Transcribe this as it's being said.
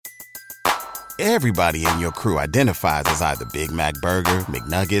Everybody in your crew identifies as either Big Mac Burger,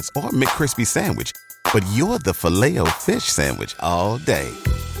 McNuggets, or McCrispy Sandwich. But you're the Filet-O-Fish Sandwich all day.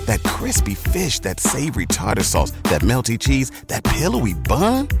 That crispy fish, that savory tartar sauce, that melty cheese, that pillowy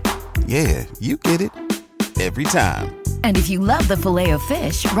bun. Yeah, you get it. Every time. And if you love the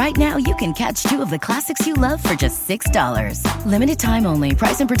Filet-O-Fish, right now you can catch two of the classics you love for just $6. Limited time only.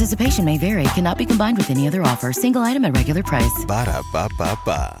 Price and participation may vary. Cannot be combined with any other offer. Single item at regular price.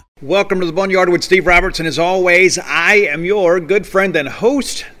 Ba-da-ba-ba-ba. Welcome to the Boneyard with Steve Robertson. As always, I am your good friend and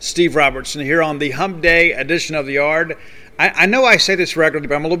host, Steve Robertson, here on the Hump Day edition of The Yard. I know I say this regularly,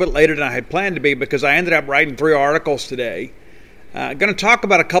 but I'm a little bit later than I had planned to be because I ended up writing 3 articles today. Going to talk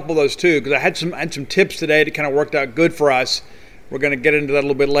about a couple of those too because I had some tips today that kind of worked out good for us. We're going to get into that a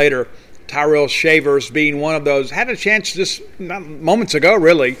little bit later. Tyrell shavers being one of those. Had a chance just moments ago,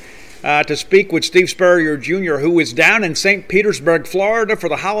 really, to speak with Steve Spurrier Jr., who is down in St. Petersburg, Florida for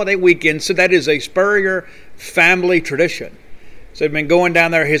the holiday weekend. So that is a Spurrier family tradition. So they've been going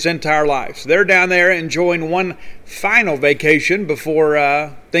down there his entire life. So they're down there enjoying one final vacation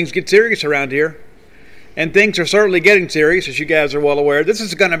before things get serious around here. And things are certainly getting serious, as you guys are well aware. This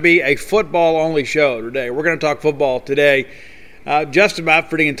is going to be a football-only show today. We're going to talk football today just about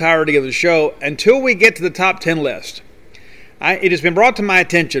for the entirety of the show until we get to the top 10 list. It has been brought to my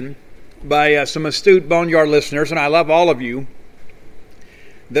attention by some astute Boneyard listeners, and I love all of you,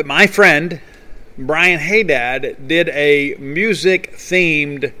 that my friend Brian Haydad did a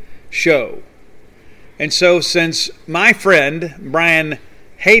music-themed show. And so since my friend Brian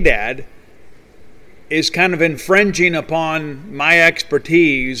Haydad is kind of infringing upon my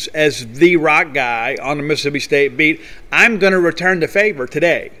expertise as the rock guy on the Mississippi State beat, I'm going to return the favor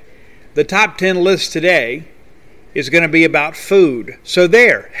today. The top 10 list today is going to be about food. So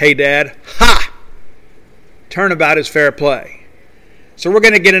there, Haydad, ha! Turnabout is fair play. So we're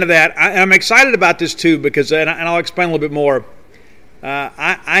going to get into that. I'm excited about this too because, and I'll explain a little bit more,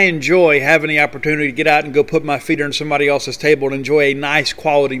 I enjoy having the opportunity to get out and go put my feet on somebody else's table and enjoy a nice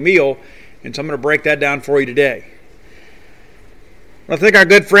quality meal. And so I'm going to break that down for you today. I think our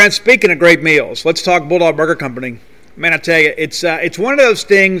good friends, speaking of great meals, let's talk Bulldog Burger Company. Man, I tell you, it's one of those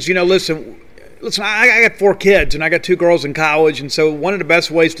things, listen, I got 4 kids and I got 2 girls in college. And so one of the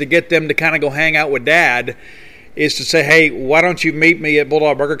best ways to get them to kind of go hang out with Dad is to say, hey, why don't you meet me at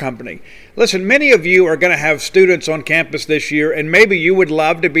Bulldog Burger Company? Listen, many of you are going to have students on campus this year, and maybe you would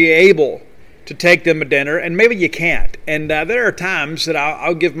love to be able to take them to dinner, and maybe you can't. And there are times that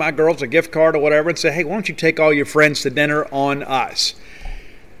I'll give my girls a gift card or whatever and say, hey, why don't you take all your friends to dinner on us?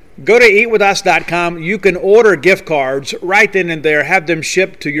 Go to eatwithus.com. You can order gift cards right then and there, have them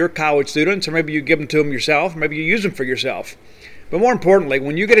shipped to your college students, or maybe you give them to them yourself, maybe you use them for yourself. But more importantly,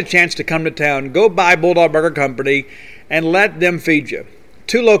 when you get a chance to come to town, go by Bulldog Burger Company and let them feed you.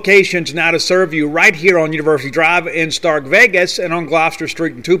 2 locations now to serve you right here on University Drive in Stark Vegas and on Gloucester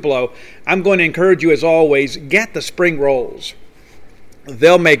Street in Tupelo. I'm going to encourage you, as always, get the spring rolls.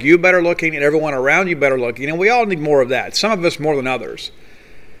 They'll make you better looking and everyone around you better looking, and we all need more of that, some of us more than others.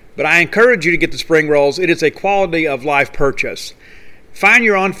 But I encourage you to get the spring rolls. It is a quality of life purchase. Find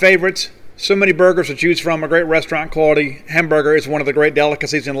your own favorites. So many burgers to choose from. A great restaurant quality hamburger is one of the great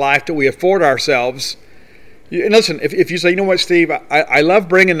delicacies in life that we afford ourselves. And listen, if you say, you know what, Steve, I love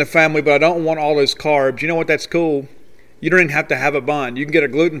bringing the family, but I don't want all those carbs. You know what, that's cool. You don't even have to have a bun. You can get a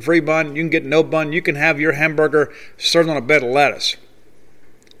gluten-free bun. You can get no bun. You can have your hamburger served on a bed of lettuce.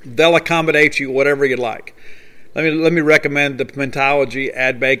 They'll accommodate you whatever you'd like. Let me recommend the Pimentology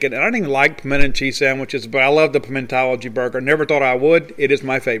Add Bacon. And I don't even like pimento and cheese sandwiches, but I love the Pimentology burger. Never thought I would. It is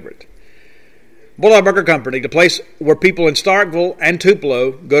my favorite. Bulldog Burger Company, the place where people in Starkville and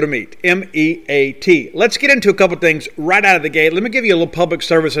Tupelo go to meet. M-E-A-T. Let's get into a couple things right out of the gate. Let me give you a little public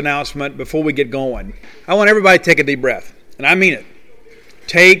service announcement before we get going. I want everybody to take a deep breath, and I mean it.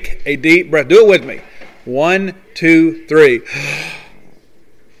 Take a deep breath. Do it with me. 1, 2, 3.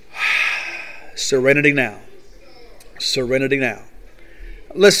 Serenity now. Serenity now.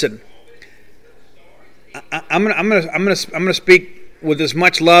 Listen, I'm gonna speak with as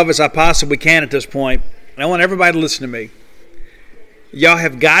much love as I possibly can at this point. And I want everybody to listen to me. Y'all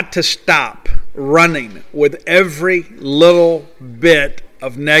have got to stop running with every little bit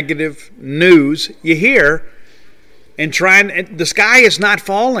of negative news you hear and the sky is not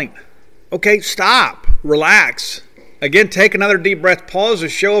falling. Okay, stop. Relax. Again, take another deep breath. Pause the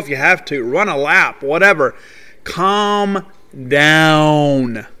show if you have to. Run a lap, whatever. Calm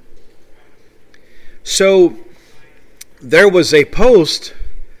down. So, there was a post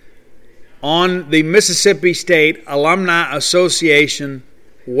on the Mississippi State Alumni Association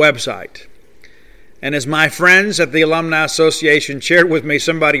website. And as my friends at the Alumni Association shared with me,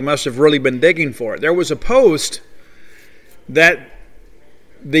 somebody must have really been digging for it. There was a post that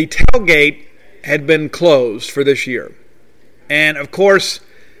the tailgate had been closed for this year. And, of course,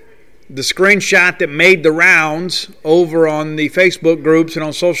 the screenshot that made the rounds over on the Facebook groups and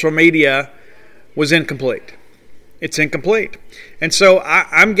on social media was incomplete. It's incomplete. And so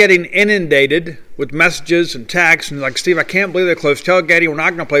I'm getting inundated with messages and texts and like, Steve, I can't believe they closed tailgating. We're not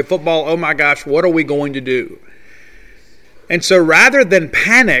going to play football. Oh, my gosh, what are we going to do? And so rather than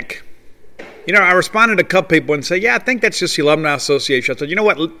panic, I responded to a couple people and say, yeah, I think that's just the Alumni Association. I said, you know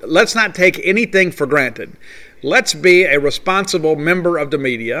what, let's not take anything for granted. Let's be a responsible member of the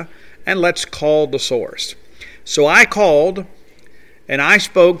media, and let's call the source. So I called, and I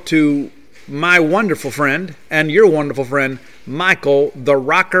spoke to my wonderful friend and your wonderful friend, Michael the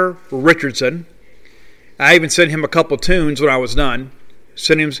Rocker Richardson. I even sent him a couple tunes when I was done.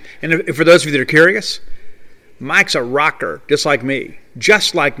 And for those of you that are curious, Mike's a rocker just like me,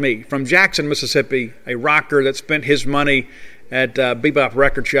 from Jackson, Mississippi, a rocker that spent his money at Bebop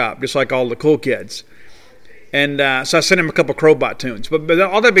Record Shop, just like all the cool kids. And so I sent him a couple Crowbot tunes. But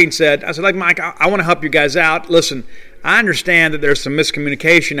all that being said, I said, like, Mike, I want to help you guys out. Listen, I understand that there's some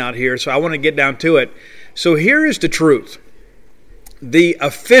miscommunication out here, so I want to get down to it. So here is the truth. The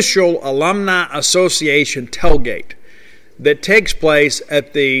official Alumni Association tailgate that takes place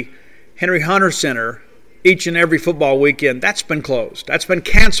at the Henry Hunter Center each and every football weekend, that's been closed. That's been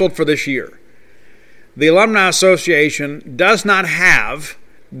canceled for this year. The Alumni Association does not have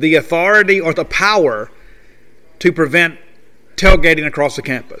the authority or the power to prevent tailgating across the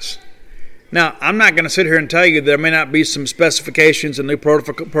campus. Now, I'm not going to sit here and tell you there may not be some specifications and new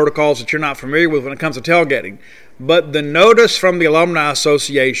protocols that you're not familiar with when it comes to tailgating, but the notice from the Alumni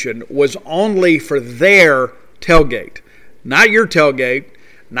Association was only for their tailgate, not your tailgate,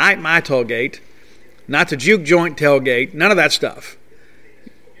 not my tailgate, not the juke joint tailgate, none of that stuff.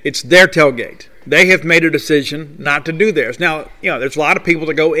 It's their tailgate. They have made a decision not to do theirs. Now, there's a lot of people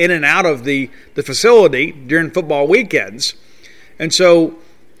that go in and out of the facility during football weekends. And so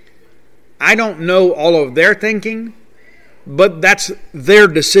I don't know all of their thinking, but that's their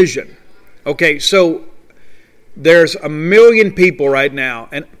decision. Okay, so there's 1 million people right now,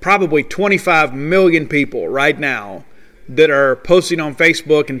 and probably 25 million people right now that are posting on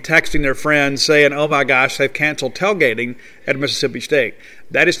Facebook and texting their friends saying, oh my gosh, they've canceled tailgating at Mississippi State.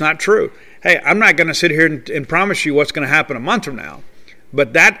 That is not true. Hey, I'm not going to sit here and promise you what's going to happen a month from now,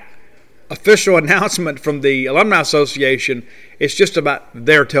 but that official announcement from the Alumni Association is just about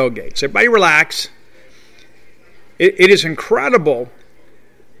their tailgates. So everybody relax. It is incredible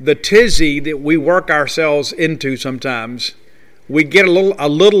the tizzy that we work ourselves into sometimes. We get a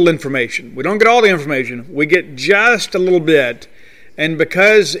little information. We don't get all the information. We get just a little bit. And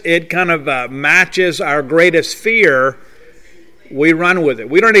because it kind of matches our greatest fear, we run with it.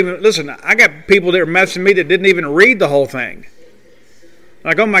 We don't even, listen, I got people that are messaging me that didn't even read the whole thing.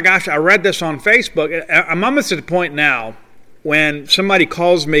 Like, oh my gosh, I read this on Facebook. I'm almost at the point now when somebody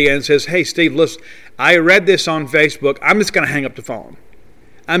calls me and says, hey, Steve, listen, I read this on Facebook. I'm just going to hang up the phone.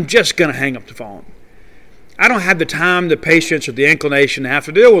 I'm just going to hang up the phone. I don't have the time, the patience, or the inclination to have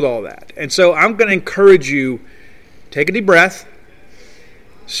to deal with all that. And so I'm going to encourage you, take a deep breath,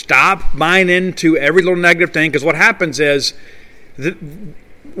 stop buying into every little negative thing, because what happens is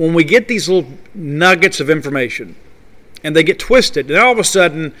when we get these little nuggets of information and they get twisted, then all of a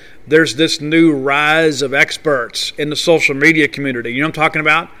sudden there's this new rise of experts in the social media community. You know what I'm talking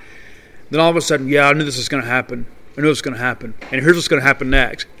about? Then all of a sudden, yeah, I knew this was going to happen. I knew it was going to happen. And here's what's going to happen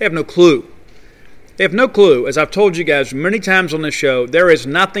next. They have no clue. They have no clue. As I've told you guys many times on this show, there is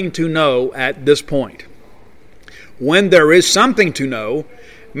nothing to know at this point. When there is something to know,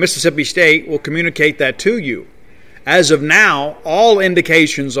 Mississippi State will communicate that to you. As of now, all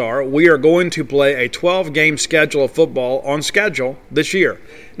indications are we are going to play a 12-game schedule of football on schedule this year.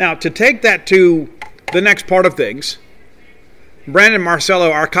 Now, to take that to the next part of things, Brandon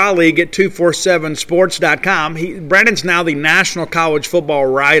Marcello, our colleague at 247sports.com, Brandon's now the national college football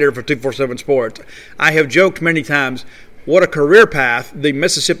writer for 247 Sports. I have joked many times what a career path the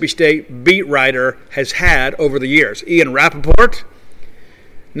Mississippi State beat writer has had over the years. Ian Rappaport,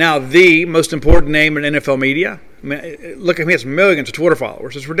 now the most important name in NFL media. I mean, look at him, he has millions of Twitter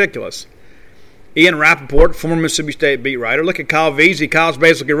followers. It's ridiculous. Ian Rappaport, former Mississippi State beat writer. Look at Kyle Veazey. Kyle's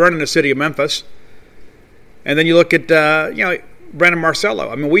basically running the city of Memphis. And then you look at, Brandon Marcello.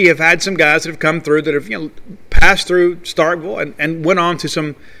 I mean, we have had some guys that have come through that have, passed through Starkville and went on to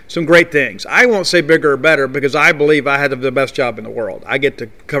some great things. I won't say bigger or better because I believe I had the best job in the world. I get to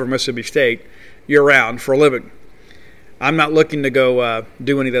cover Mississippi State year-round for a living. I'm not looking to go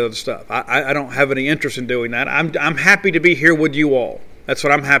do any of the other stuff. I don't have any interest in doing that. I'm happy to be here with you all. That's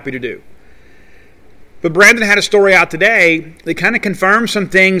what I'm happy to do. But Brandon had a story out today that kind of confirms some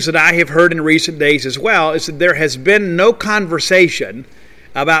things that I have heard in recent days as well, is that there has been no conversation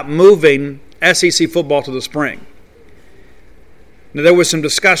about moving SEC football to the spring. Now, there was some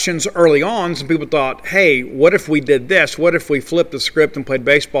discussions early on. Some people thought, hey, what if we did this? What if we flipped the script and played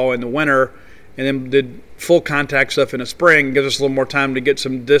baseball in the winter and then did full contact stuff in the spring? It gives us a little more time to get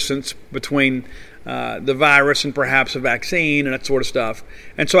some distance between the virus and perhaps a vaccine and that sort of stuff.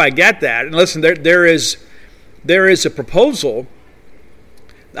 And so I get that. And listen, there is a proposal.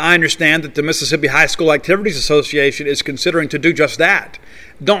 I understand that the Mississippi High School Activities Association is considering to do just that.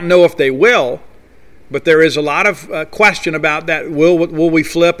 Don't know if they will, but there is a lot of question about that. Will we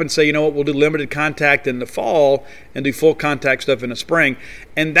flip and say, you know what, we'll do limited contact in the fall and do full contact stuff in the spring?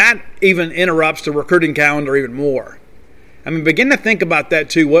 And that even interrupts the recruiting calendar even more. I mean, begin to think about that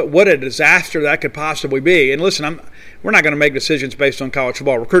too, what a disaster that could possibly be. And listen, we're not going to make decisions based on college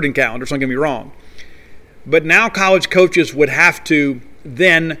football recruiting calendars, don't get me wrong. But now college coaches would have to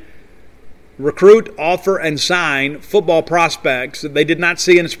then recruit, offer, and sign football prospects that they did not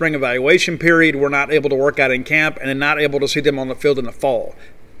see in the spring evaluation period, were not able to work out in camp, and are not able to see them on the field in the fall.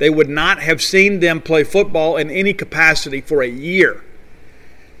 They would not have seen them play football in any capacity for a year.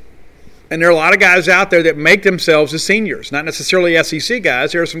 And there are a lot of guys out there that make themselves as seniors, not necessarily SEC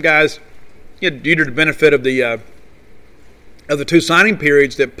guys. There are some guys, due to the benefit of the two signing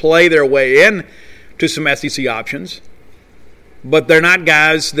periods, that play their way in to some SEC options. But they're not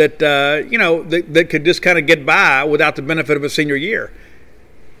guys that that could just kind of get by without the benefit of a senior year.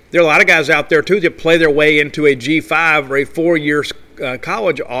 There are a lot of guys out there too that play their way into a G5 or a 4-year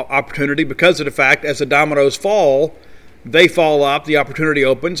college opportunity because of the fact, as the dominoes fall, they fall up, the opportunity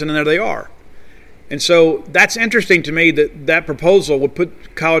opens, and then there they are. And so that's interesting to me that proposal would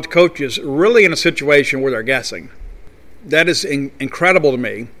put college coaches really in a situation where they're guessing. That is incredible to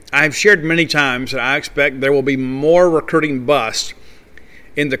me. I've shared many times that I expect there will be more recruiting busts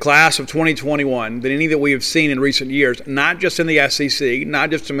in the class of 2021 than any that we have seen in recent years, not just in the SEC,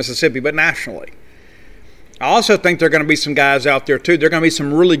 not just in Mississippi, but nationally. I also think there are going to be some guys out there too. There are going to be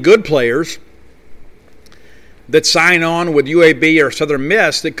some really good players that sign on with UAB or Southern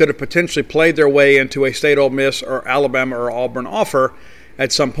Miss that could have potentially played their way into a State Ole Miss or Alabama or Auburn offer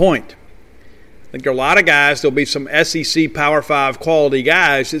at some point. I think there are a lot of guys, there'll be some SEC Power 5 quality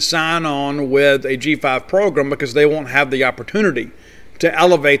guys that sign on with a G5 program because they won't have the opportunity to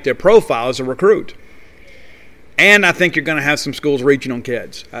elevate their profile as a recruit. And I think you're going to have some schools reaching on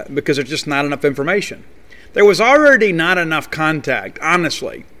kids because there's just not enough information. There was already not enough contact,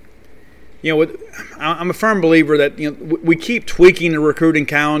 honestly. I'm a firm believer that we keep tweaking the recruiting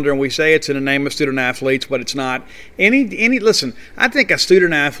calendar and we say it's in the name of student athletes, but it's not. Listen, I think a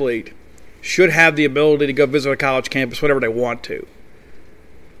student athlete should have the ability to go visit a college campus whenever they want to.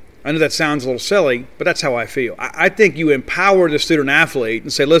 I know that sounds a little silly, but that's how I feel. I think you empower the student athlete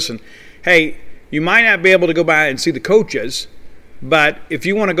and say, listen, hey, you might not be able to go by and see the coaches, but if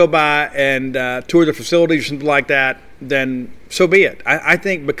you want to go by and tour the facilities or something like that, then so be it. I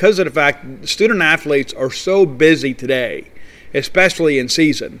think because of the fact student athletes are so busy today, especially in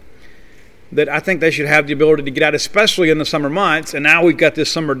season, that I think they should have the ability to get out, especially in the summer months. And now we've got this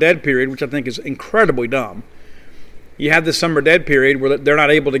summer dead period, which I think is incredibly dumb. You have this summer dead period where they're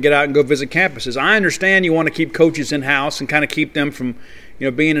not able to get out and go visit campuses. I understand you want to keep coaches in-house and kind of keep them from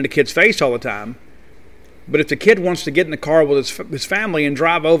being in the kid's face all the time. But if the kid wants to get in the car with his family and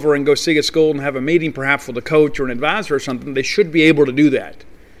drive over and go see a school and have a meeting perhaps with a coach or an advisor or something, they should be able to do that.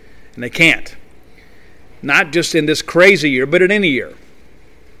 And they can't. Not just in this crazy year, but in any year.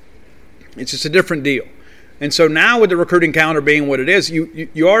 It's just a different deal. And so now with the recruiting calendar being what it is,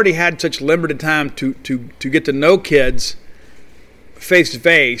 you already had such limited time to get to know kids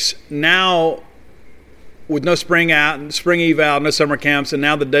face-to-face. Now, with no spring eval, no summer camps, and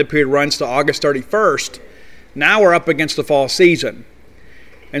now the dead period runs to August 31st, now we're up against the fall season.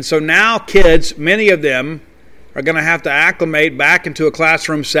 And so now kids, many of them, are going to have to acclimate back into a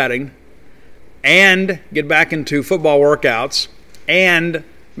classroom setting and get back into football workouts and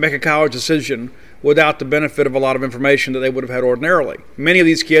make a college decision without the benefit of a lot of information that they would have had ordinarily. Many of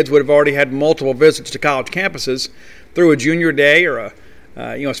these kids would have already had multiple visits to college campuses through a junior day or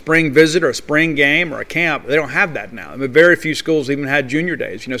a spring visit or a spring game or a camp. They don't have that now. I mean, very few schools even had junior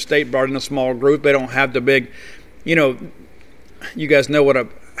days. State brought in a small group. They don't have the big, you guys know what a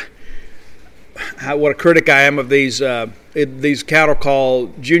critic I am of these cattle call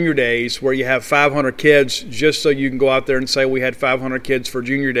junior days where you have 500 kids just so you can go out there and say we had 500 kids for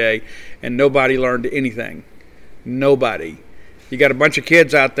junior day and nobody learned anything. Nobody. You got a bunch of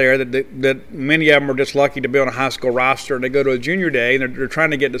kids out there that many of them are just lucky to be on a high school roster, and they go to a junior day and they're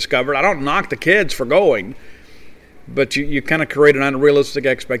trying to get discovered. I don't knock the kids for going, but you kind of create an unrealistic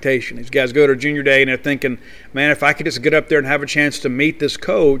expectation. These guys go to junior day and they're thinking, man, if I could just get up there and have a chance to meet this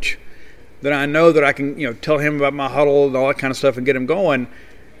coach, then I know that I can, tell him about my huddle and all that kind of stuff and get him going.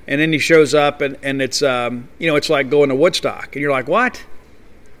 And then he shows up and it's, it's like going to Woodstock. And you're like, what?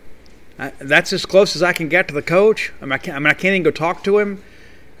 That's as close as I can get to the coach? I can't even go talk to him.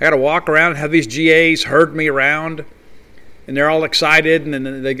 I got to walk around and have these GAs herd me around. And they're all excited, and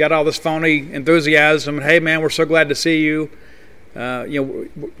then they got all this phony enthusiasm. Hey, man, we're so glad to see you.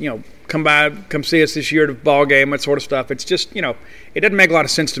 Come by, come see us this year at the ball game, that sort of stuff. It's just, it doesn't make a lot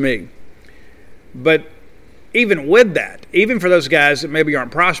of sense to me. But even with that, even for those guys that maybe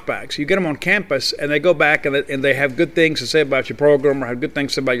aren't prospects, you get them on campus and they go back and they have good things to say about your program or have good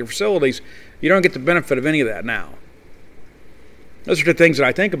things to say about your facilities. You don't get the benefit of any of that now. Those are the things that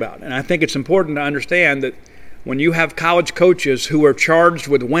I think about. And I think it's important to understand that when you have college coaches who are charged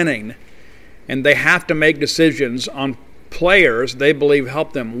with winning and they have to make decisions on players they believe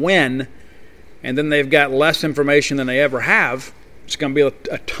help them win, and then they've got less information than they ever have, it's going to be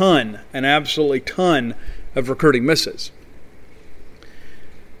an absolutely ton of recruiting misses.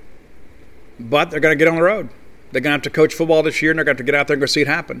 But they're going to get on the road. They're going to have to coach football this year, and they're going to have to get out there and go see it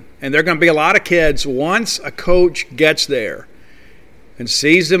happen. And there are going to be a lot of kids, once a coach gets there and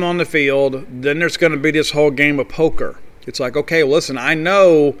sees them on the field, then there's going to be this whole game of poker. It's like, okay, listen, I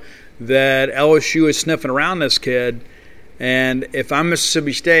know that LSU is sniffing around this kid, and if I'm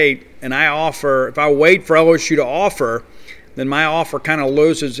Mississippi State and if I wait for LSU to offer, then my offer kind of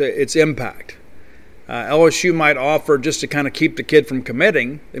loses its impact. LSU might offer just to kind of keep the kid from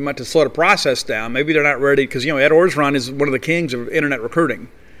committing. They might just slow the process Down. Maybe they're not ready because, Ed Orgeron is one of the kings of internet recruiting.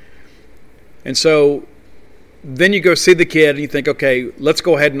 And so then you go see the kid and you think, okay, let's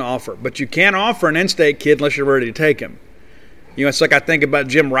go ahead and offer. But you can't offer an in-state kid unless you're ready to take him. It's like I think about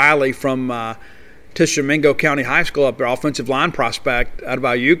Jim Riley from Tishomingo County High School up there, offensive line prospect out of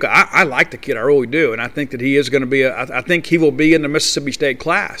Iuka. I like the kid, I really do, and I think that he is going to be I think he will be in the Mississippi State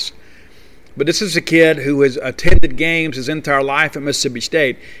class. But this is a kid who has attended games his entire life at Mississippi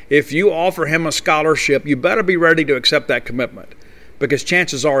State. If you offer him a scholarship, you better be ready to accept that commitment because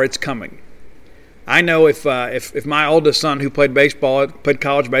chances are it's coming. I know if my oldest son who played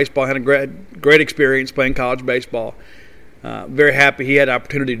college baseball, had a great experience playing college baseball, very happy he had the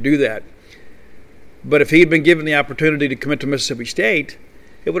opportunity to do that. But if he had been given the opportunity to commit to Mississippi State,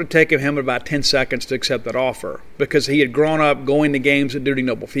 it would have taken him about 10 seconds to accept that offer because he had grown up going to games at Duty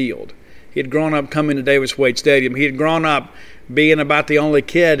Noble Field. He had grown up coming to Davis Wade Stadium. He had grown up being about the only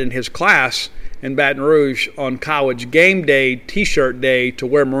kid in his class in Baton Rouge on college game day, T-shirt day, to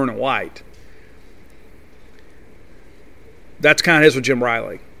wear maroon and white. That's kind of his with Jim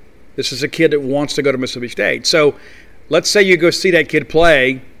Riley. This is a kid that wants to go to Mississippi State. So let's say you go see that kid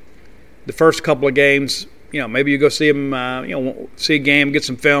play the first couple of games. Maybe you go see him, see a game, get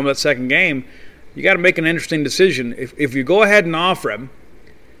some film that second game. You got to make an interesting decision. If you go ahead and offer him,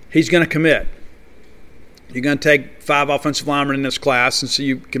 he's going to commit. You're going to take 5 offensive linemen in this class, and so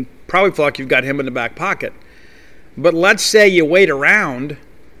you can probably feel like you've got him in the back pocket. But let's say you wait around.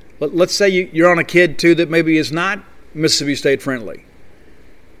 Let's say you're on a kid, too, that maybe is not Mississippi State friendly.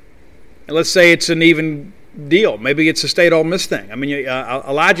 And let's say it's an even deal. Maybe it's a State Ole Miss thing. I mean,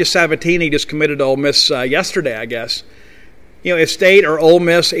 Elijah Sabatini just committed to Ole Miss yesterday, I guess. If State or Ole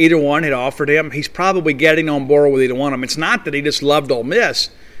Miss, either one, had offered him, he's probably getting on board with either one of them. It's not that he just loved Ole Miss,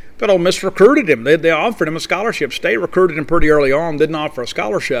 but Ole Miss recruited him. They offered him a scholarship. State recruited him pretty early on, didn't offer a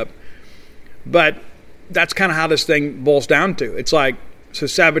scholarship. But that's kind of how this thing boils down to. It's like, so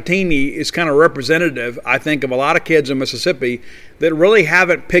Sabatini is kind of representative, I think, of a lot of kids in Mississippi that really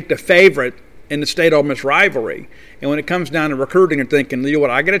haven't picked a favorite in the State-Ole Miss rivalry. And when it comes down to recruiting and thinking, you know what,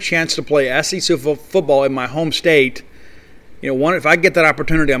 I get a chance to play SEC football in my home state, if I get that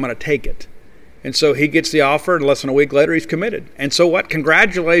opportunity, I'm going to take it. And so he gets the offer, and less than a week later, he's committed. And so what?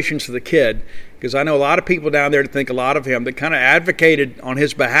 Congratulations to the kid, because I know a lot of people down there that think a lot of him, that kind of advocated on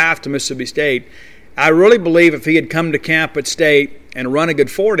his behalf to Mississippi State. I really believe if he had come to camp at State and run a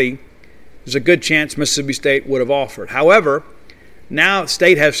good 40, there's a good chance Mississippi State would have offered. However, now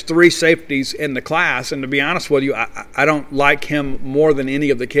State has 3 safeties in the class, and to be honest with you, I don't like him more than any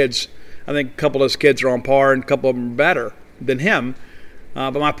of the kids. I think a couple of those kids are on par, and a couple of them are better than him.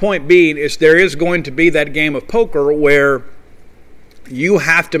 But my point being is there is going to be that game of poker where you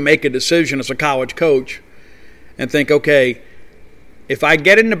have to make a decision as a college coach and think, okay, if I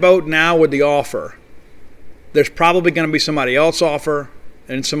get in the boat now with the offer, there's probably going to be somebody else offer,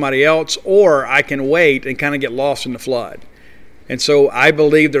 and somebody else, or I can wait and kind of get lost in the flood. And so I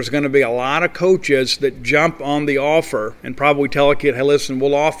believe there's going to be a lot of coaches that jump on the offer and probably tell a kid, hey, listen,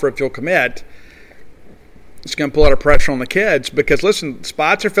 we'll offer if you'll commit. It's going to put a lot of pressure on the kids because, listen,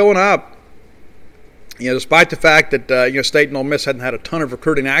 spots are filling up. Despite the fact that State and Ole Miss hadn't had a ton of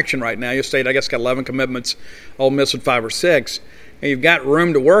recruiting action right now. State, I guess, got 11 commitments. Ole Miss with 5 or 6. And you've got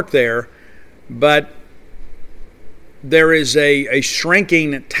room to work there, but there is a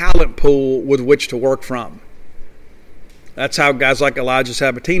shrinking talent pool with which to work from. That's how guys like Elijah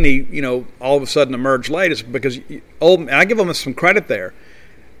Sabatini, all of a sudden emerge late. Is because and I give him some credit there.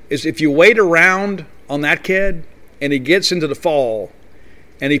 Is if you wait around on that kid and he gets into the fall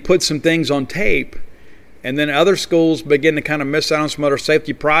and he puts some things on tape, and then other schools begin to kind of miss out on some other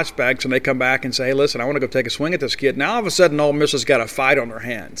safety prospects, and they come back and say, hey, listen, I want to go take a swing at this kid. Now all of a sudden Ole Miss has got a fight on their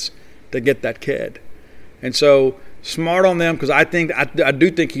hands to get that kid. And so smart on them because I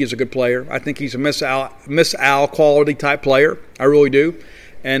do think he is a good player. I think he's a Miss Al quality type player. I really do.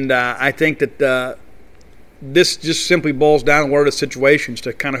 And I think that this just simply boils down to one of the situations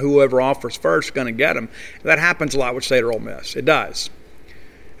to kind of whoever offers first is going to get him. That happens a lot with State or Ole Miss. It does,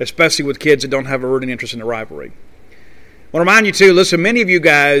 especially with kids that don't have a rooting interest in the rivalry. I want to remind you, too, listen, many of you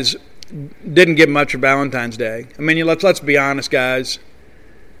guys didn't get much for Valentine's Day. I mean, let's be honest, guys.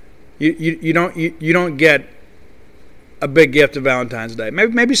 You don't get a big gift of Valentine's Day.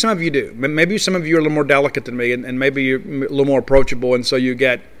 Maybe some of you do. Maybe some of you are a little more delicate than me, and maybe you're a little more approachable, and so you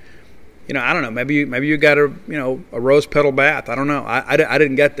get, I don't know. Maybe you got a rose petal bath. I don't know. I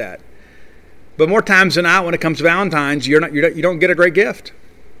didn't get that. But more times than not, when it comes to Valentine's, you don't get a great gift.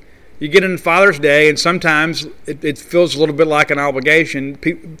 You get in Father's Day, and sometimes it feels a little bit like an obligation.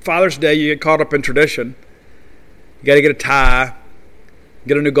 Father's Day, you get caught up in tradition. You got to get a tie,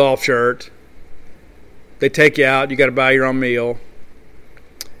 get a new golf shirt. They take you out. You got to buy your own meal.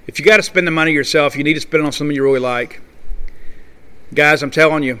 If you got to spend the money yourself, you need to spend it on something you really like. Guys, I'm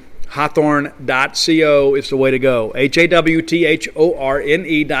telling you, Hawthorne.co is the way to go. HAWTHORNE.co.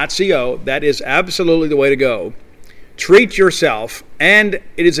 That is absolutely the way to go. Treat yourself, and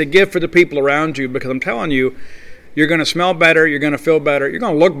it is a gift for the people around you because I'm telling you, you're going to smell better, you're going to feel better, you're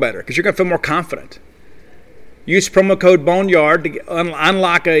going to look better because you're going to feel more confident. Use promo code Boneyard to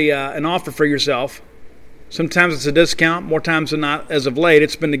unlock an offer for yourself. Sometimes it's a discount, more times than not. As of late,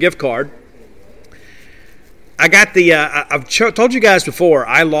 it's been the gift card. I got I've told you guys before,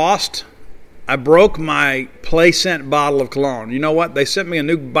 I broke my Play Scent bottle of cologne. You know what? They sent me a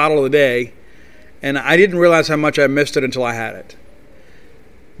new bottle of the day, and I didn't realize how much I missed it until I had it.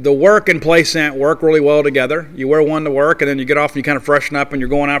 The work and Play Scent work really well together. You wear one to work, and then you get off and you kind of freshen up and you're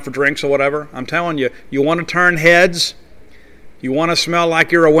going out for drinks or whatever. I'm telling you, you want to turn heads, you want to smell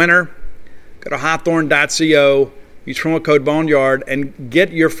like you're a winner, go to Hawthorne.co, use promo code Boneyard, and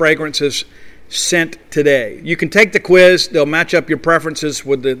get your fragrances sent today. You can take the quiz. They'll match up your preferences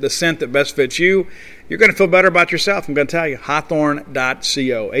with the scent that best fits you. You're going to feel better about yourself. I'm going to tell you.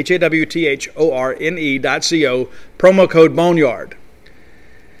 Hawthorne.co. HAWTHORNE.co. Promo code Boneyard.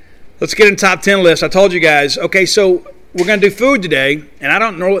 Let's get in top 10 list. I told you guys. Okay, so we're going to do food today. And I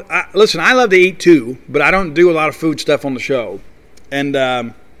don't know. Listen, I love to eat too, but I don't do a lot of food stuff on the show.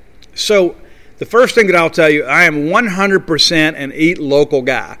 And so the first thing that I'll tell you, I am 100% an eat local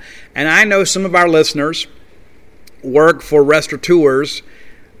guy. And I know some of our listeners work for restaurateurs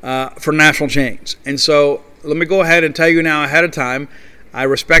for national chains. And so let me go ahead and tell you now ahead of time, I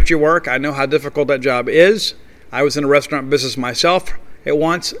respect your work. I know how difficult that job is. I was in a restaurant business myself at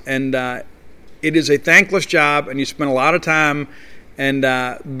once, and it is a thankless job, and you spend a lot of time, and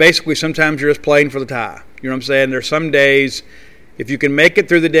basically sometimes you're just playing for the tie. You know what I'm saying? There's some days, if you can make it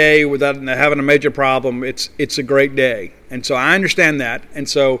through the day without having a major problem, it's a great day. And so I understand that. And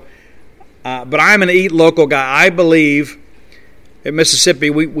so, but I'm an eat local guy. I believe at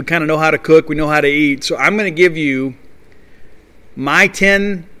Mississippi we kind of know how to cook. We know how to eat. So I'm going to give you my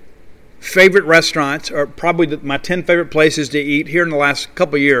 10 favorite restaurants, or probably my 10 favorite places to eat here in the last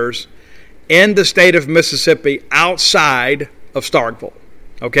couple of years in the state of Mississippi outside of Starkville.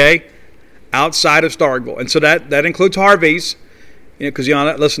 Okay? Outside of Starkville. And so that includes Harvey's. Because,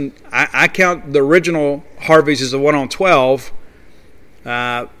 listen, I count the original Harvey's as the one on 12,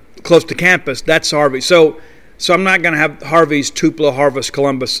 close to campus. That's Harvey's. So I'm not going to have Harvey's, Tupelo, Harvest,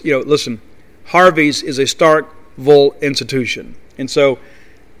 Columbus. Listen, Harvey's is a Starkville institution. And so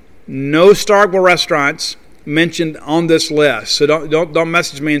no Starkville restaurants mentioned on this list. So don't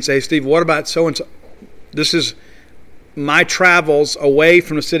message me and say, hey, Steve, what about so-and-so? This is my travels away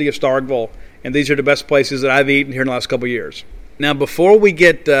from the city of Starkville, and these are the best places that I've eaten here in the last couple of years. Now, before we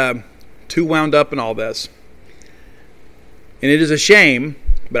get too wound up in all this, And it is a shame,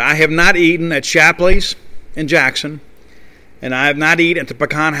 but I have not eaten at Shapley's in Jackson, and I have not eaten at the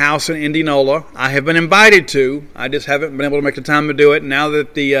Pecan House in Indianola. I have been invited to. I just haven't been able to make the time to do it. And now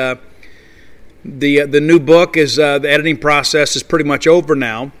that the new book is, the editing process is pretty much over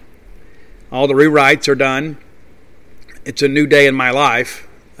now. All the rewrites are done. It's a new day in my life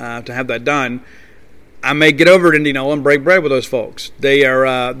to have that done. I may get over to Indianola and break bread with those folks.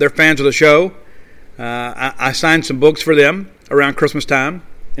 They're fans of the show. I signed some books for them around Christmas time,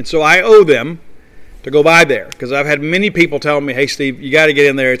 and so I owe them to go by there, because I've had many people tell me, hey, Steve, you got to get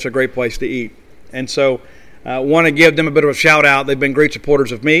in there. It's a great place to eat. And so I want to give them a bit of a shout out. They've been great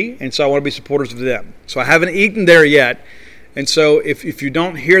supporters of me, and so I want to be supporters of them. So I haven't eaten there yet. And so if you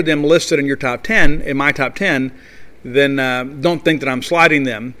don't hear them listed in your top 10, in my top 10, then don't think that I'm sliding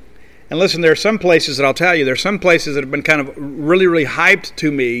them. And listen, there are some places that I'll tell you, there are some places that have been kind of really, really hyped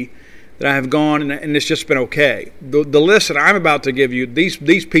to me that I have gone, and it's just been okay. The list that I'm about to give you,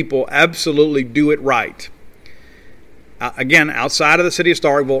 these people absolutely do it right. Again, outside of the city of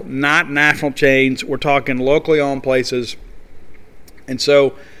Starkville, not national chains. We're talking locally owned places. And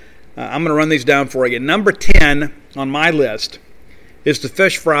so I'm going to run these down for you. Number 10 on my list is the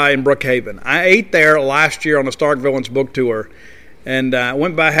Fish Fry in Brookhaven. I ate there last year on the Stark Villains book tour. And I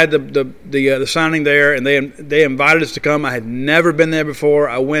went by, had the signing there, and they invited us to come. I had never been there before.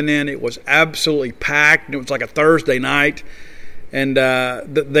 I went in. It was absolutely packed. It was like a Thursday night. And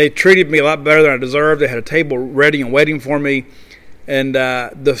they treated me a lot better than I deserved. They had a table ready and waiting for me. And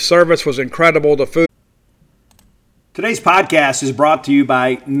the service was incredible. The food. Today's podcast is brought to you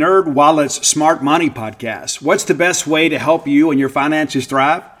by NerdWallet's Smart Money Podcast. What's the best way to help you and your finances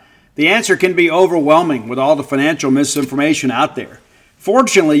thrive? The answer can be overwhelming with all the financial misinformation out there.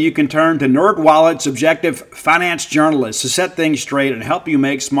 Fortunately, you can turn to NerdWallet's objective finance journalists to set things straight and help you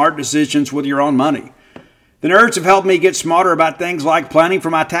make smart decisions with your own money. The nerds have helped me get smarter about things like planning for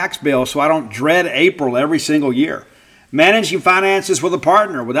my tax bill so I don't dread April every single year, managing finances with a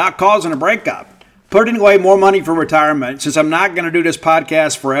partner without causing a breakup, putting away more money for retirement since I'm not going to do this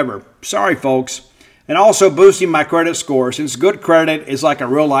podcast forever. Sorry, folks. And also boosting my credit score, since good credit is like a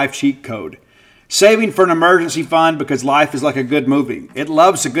real-life cheat code. Saving for an emergency fund because life is like a good movie. It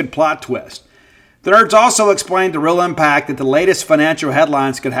loves a good plot twist. The nerds also explain the real impact that the latest financial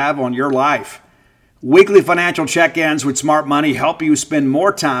headlines could have on your life. Weekly financial check-ins with Smart Money help you spend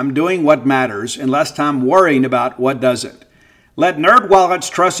more time doing what matters and less time worrying about what doesn't. Let NerdWallet's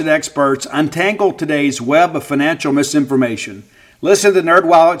trusted experts untangle today's web of financial misinformation. Listen to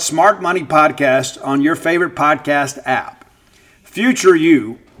NerdWallet's Smart Money Podcast on your favorite podcast app. Future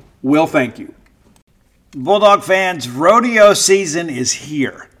you will thank you. Bulldog fans, rodeo season is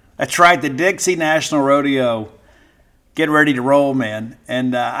here. That's right, the Dixie National Rodeo. Get ready to roll, man.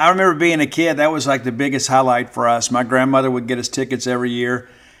 And I remember being a kid, that was like the biggest highlight for us. My grandmother would get us tickets every year,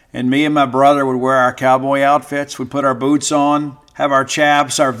 and me and my brother would wear our cowboy outfits. We'd put our boots on, have our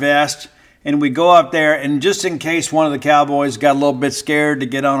chaps, our vest, and we go up there, and just in case one of the cowboys got a little bit scared to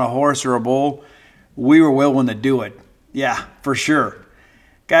get on a horse or a bull, we were willing to do it. Yeah, for sure.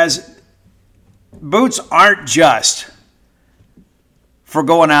 Guys, boots aren't just for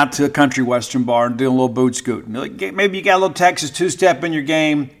going out to a country western bar and doing a little boot scooting. Maybe you got a little Texas two-step in your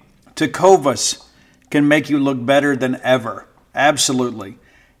game. Tecovas can make you look better than ever. Absolutely.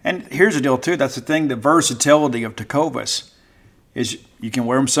 And here's the deal, too. That's the thing, the versatility of Tecovas is you can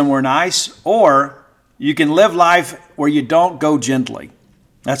wear them somewhere nice, or you can live life where you don't go gently.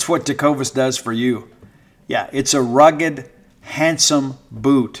 That's what Tecovas does for you. Yeah, it's a rugged, handsome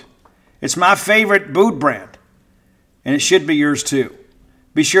boot. It's my favorite boot brand, and it should be yours too.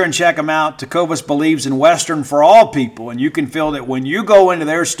 Be sure and check them out. Tecovas believes in Western for all people, and you can feel that when you go into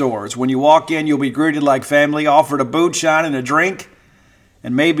their stores. When you walk in, you'll be greeted like family, offered a boot shine and a drink,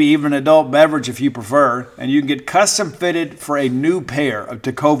 and maybe even an adult beverage if you prefer, and you can get custom fitted for a new pair of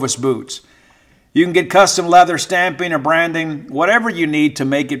Tecovas boots. You can get custom leather stamping or branding, whatever you need to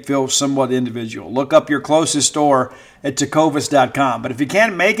make it feel somewhat individual. Look up your closest store at tecovas.com. But if you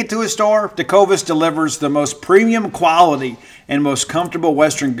can't make it to a store, Tecovas delivers the most premium quality and most comfortable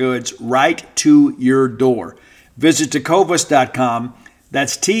Western goods right to your door. Visit tecovas.com.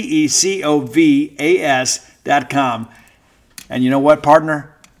 That's TECOVAS.com. And you know what,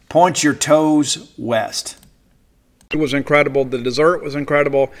 partner? Point your toes west. It was incredible. The dessert was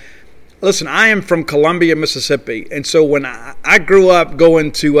incredible. Listen, I am from Columbia, Mississippi, and so when I grew up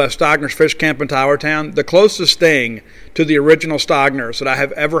going to Stogner's Fish Camp in Towertown, the closest thing to the original Stogner's that I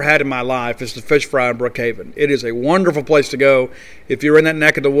have ever had in my life is the Fish Fry in Brookhaven. It is a wonderful place to go. If you're in that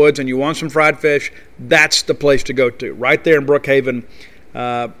neck of the woods and you want some fried fish, that's the place to go to. Right there in Brookhaven,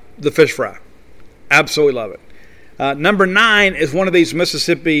 the Fish Fry. Absolutely love it. Number 9 is one of these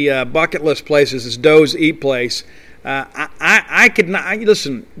Mississippi bucket list places. It's Doe's Eat Place. I could not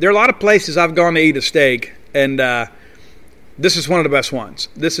listen. There are a lot of places I've gone to eat a steak, and this is one of the best ones.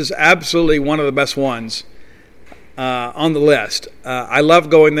 This is absolutely one of the best ones on the list. I love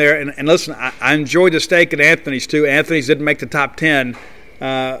going there, and listen, I enjoyed the steak at Anthony's too. Anthony's didn't make the top 10,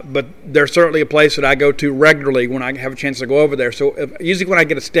 but they're certainly a place that I go to regularly when I have a chance to go over there. So usually when I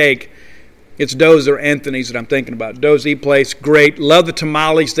get a steak, it's Doe's or Anthony's that I'm thinking about. Doe's Eat Place, great. Love the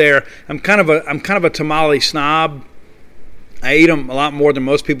tamales there. I'm kind of a tamale snob. I eat them a lot more than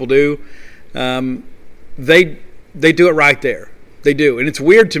most people do. They do it right there. They do, and it's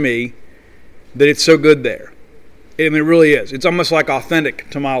weird to me that it's so good there. I mean, it really is. It's almost like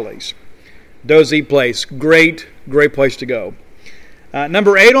authentic tamales. Doe's Eat Place, great place to go.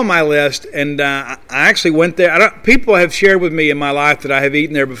 Number 8 on my list, and I actually went there. People have shared with me in my life that I have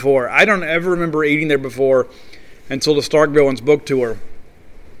eaten there before. I don't ever remember eating there before until the Stark Villains book tour.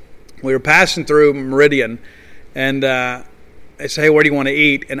 We were passing through Meridian, and they said, hey, where do you want to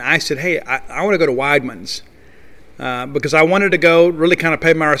eat? And I said, hey, I want to go to Weidman's because I wanted to go really kind of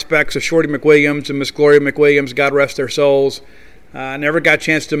pay my respects to Shorty McWilliams and Miss Gloria McWilliams, God rest their souls. I never got a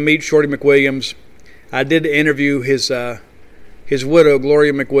chance to meet Shorty McWilliams. I did interview his widow,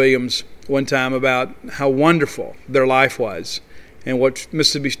 Gloria McWilliams, one time about how wonderful their life was and what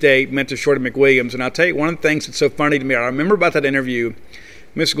Mississippi State meant to Shorty McWilliams. And I'll tell you, one of the things that's so funny to me, I remember about that interview,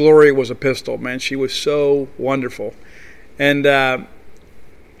 Miss Gloria was a pistol, man. She was so wonderful. And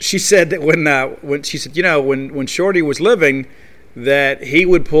she said that when she said, when Shorty was living, that he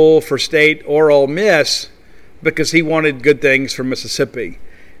would pull for State or Ole Miss because he wanted good things for Mississippi.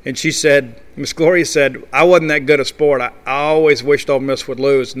 And she said, Miss Gloria said, I wasn't that good a sport. I always wished Ole Miss would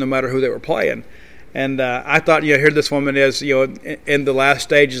lose, no matter who they were playing. And I thought, here this woman is, in the last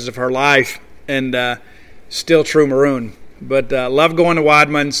stages of her life, and still true maroon. But love going to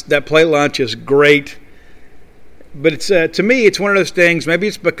Weidman's. That plate lunch is great. But it's to me, it's one of those things. Maybe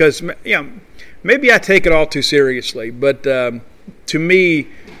it's because maybe I take it all too seriously. But to me,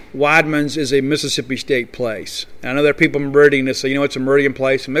 Weidman's is a Mississippi State place. I know there are people in Meridian that say, it's a Meridian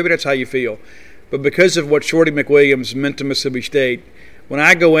place, and maybe that's how you feel. But because of what Shorty McWilliams meant to Mississippi State, when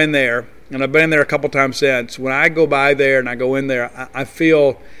I go in there, and I've been in there a couple times since, when I go by there and I go in there, I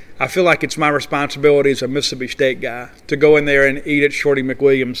feel like it's my responsibility as a Mississippi State guy to go in there and eat at Shorty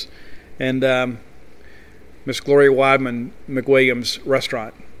McWilliams and Miss Gloria Weidman McWilliams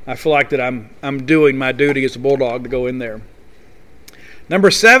restaurant. I feel like that I'm doing my duty as a Bulldog to go in there.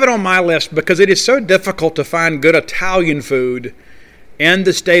 Number 7 on my list, because it is so difficult to find good Italian food in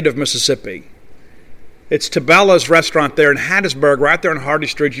the state of Mississippi. It's Tabella's restaurant there in Hattiesburg, right there on Hardy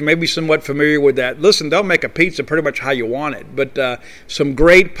Street. You may be somewhat familiar with that. Listen, they'll make a pizza pretty much how you want it, but some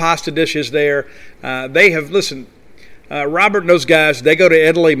great pasta dishes there. They have, Robert and those guys, they go to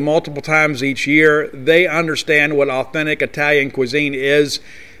Italy multiple times each year. They understand what authentic Italian cuisine is.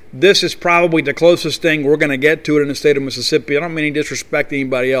 This is probably the closest thing we're going to get to it in the state of Mississippi. I don't mean any disrespect to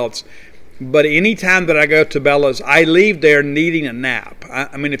anybody else. But any time that I go to Bella's, I leave there needing a nap.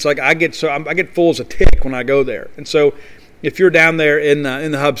 I mean, it's like I get full as a tick when I go there. And so, if you're down there in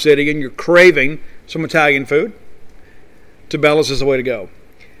the hub city and you're craving some Italian food, to Bella's is the way to go.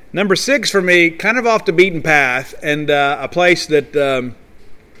 Number 6 for me, kind of off the beaten path, and a place that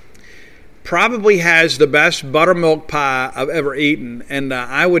probably has the best buttermilk pie I've ever eaten. And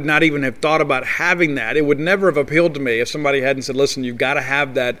I would not even have thought about having that. It would never have appealed to me if somebody hadn't said, "Listen, you've got to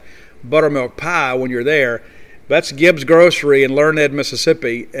have that buttermilk pie when you're there." That's Gibbs Grocery in Learned,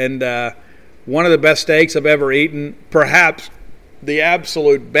 Mississippi, and one of the best steaks I've ever eaten, perhaps the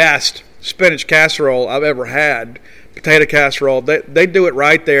absolute best spinach casserole I've ever had, potato casserole. They do it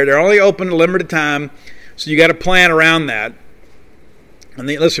right there. They're only open a limited time, so you got to plan around that. And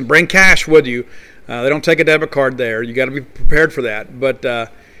listen, bring cash with you. They don't take a debit card there. You got to be prepared for that. But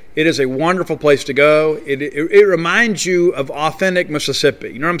it is a wonderful place to go. It reminds you of authentic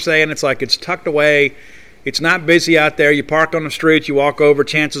Mississippi. You know what I'm saying? It's like it's tucked away. It's not busy out there. You park on the street, you walk over,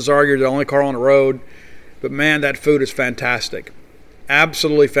 chances are you're the only car on the road. But, man, that food is fantastic.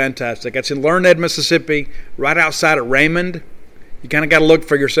 Absolutely fantastic. It's in Learned, Mississippi, right outside of Raymond. You kind of got to look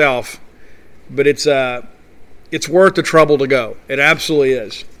for yourself. But it's worth the trouble to go. It absolutely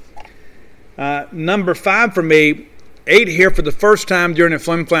is. Number 5 for me, 8 here for the first time during the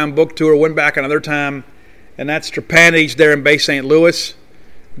Flim Flam book tour. Went back another time, and that's Trapani's there in Bay St. Louis.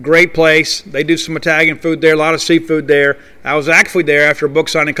 Great place. They do some Italian food there, a lot of seafood there. I was actually there after a book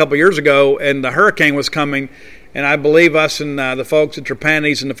signing a couple years ago, and the hurricane was coming, and I believe us and the folks at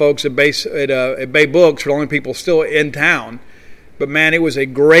Trapani's and the folks at Bay Books were the only people still in town. But, man, it was a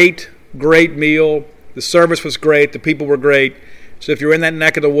great, great meal. The service was great. The people were great. So if you're in that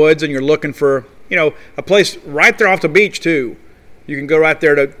neck of the woods and you're looking for, a place right there off the beach too, you can go right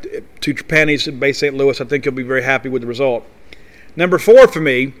there to Trapani's in Bay St. Louis. I think you'll be very happy with the result. Number 4 for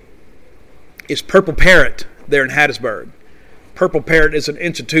me is Purple Parrot there in Hattiesburg. Purple Parrot is an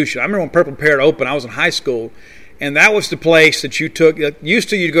institution. I remember when Purple Parrot opened, I was in high school, and that was the place that you'd go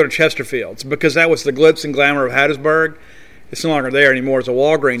to Chesterfield's because that was the glitz and glamour of Hattiesburg. It's no longer there anymore. It's a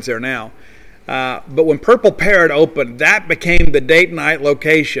Walgreens there now. But when Purple Parrot opened, that became the date night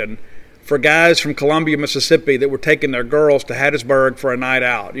location for guys from Columbia, Mississippi that were taking their girls to Hattiesburg for a night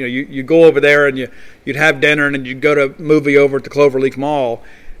out. You go over there and you'd have dinner and then you'd go to a movie over at the Cloverleaf Mall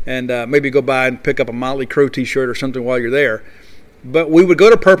and maybe go by and pick up a Motley Crue T-shirt or something while you're there. But we would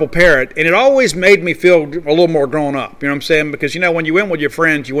go to Purple Parrot, and it always made me feel a little more grown up. You know what I'm saying? Because, when you went with your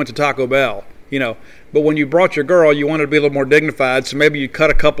friends, you went to Taco Bell, But when you brought your girl, you wanted to be a little more dignified. So maybe you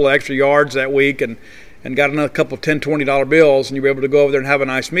cut a couple of extra yards that week and got another couple of $10, $20 bills, and you were able to go over there and have a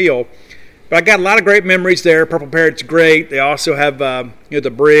nice meal. But I got a lot of great memories there. Purple Parrot's great. They also have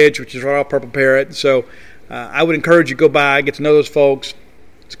the bridge, which is right off Purple Parrot. So I would encourage you to go by, get to know those folks.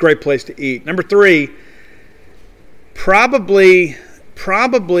 It's a great place to eat. Number 3, probably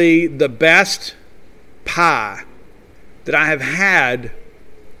the best pie that I have had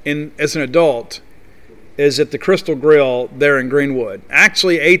as an adult is at the Crystal Grill there in Greenwood. I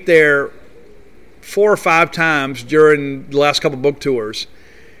actually ate there 4 or 5 times during the last couple book tours,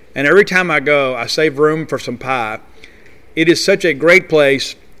 and every time I go, I save room for some pie. It is such a great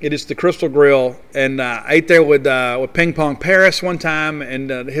place. It is the Crystal Grill, and I ate there with Ping Pong Paris one time and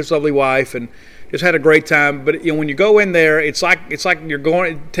his lovely wife, and just had a great time. But when you go in there, it's like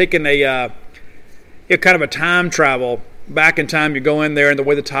you're taking a kind of a time travel back in time. You go in there, and the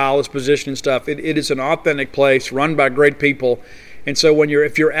way the tile is positioned and stuff, it is an authentic place run by great people. And so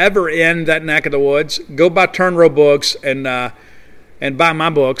if you're ever in that neck of the woods, go buy Turn Row books and buy my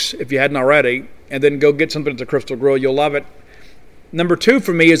books if you hadn't already, and then go get something at the Crystal Grill. You'll love it. Number 2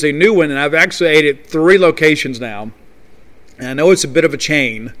 for me is a new one, and I've actually ate at 3 locations now. And I know it's a bit of a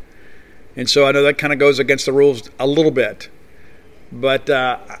chain, and so I know that kind of goes against the rules a little bit. But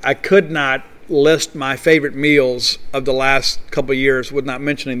I could not list my favorite meals of the last couple of years with not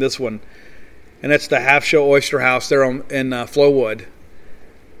mentioning this one, and that's the Half Shell Oyster House there in Flowood.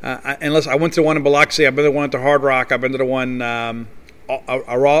 Unless I went to the one in Biloxi, I've been to the one at the Hard Rock, I've been to the one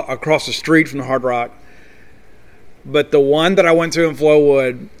across the street from the Hard Rock. But the one that I went to in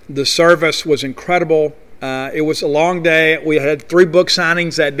Flowood, the service was incredible. It was a long day. We had 3 book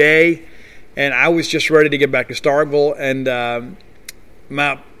signings that day, and I was just ready to get back to Starkville. And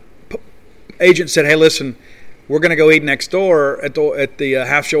my agent said, "Hey, listen, we're going to go eat next door at the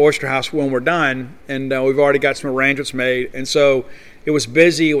Half Shell Oyster House when we're done, and we've already got some arrangements made." And so it was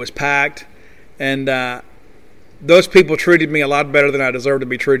busy, it was packed, and those people treated me a lot better than I deserved to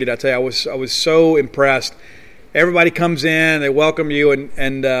be treated. I tell you, I was so impressed. Everybody comes in, they welcome you,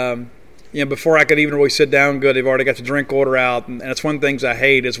 and before I could even really sit down good, they've already got the drink order out. And that's one of the things I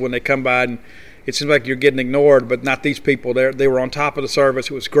hate is when they come by and it seems like you're getting ignored, but not these people. They were on top of the service.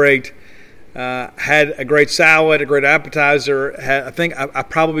 It was great. Had a great salad, a great appetizer. I think I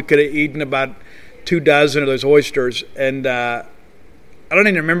probably could have eaten about 2 dozen of those oysters, and I don't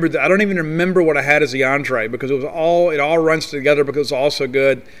even remember what I had as the entree because it all runs together because it was all so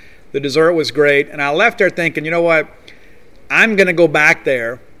good. The dessert was great, and I left there thinking, you know what, I'm going to go back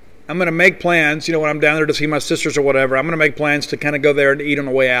there. I'm going to make plans, when I'm down there to see my sisters or whatever, I'm going to make plans to kind of go there and eat on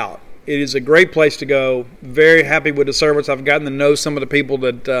the way out. It is a great place to go. Very happy with the service. I've gotten to know some of the people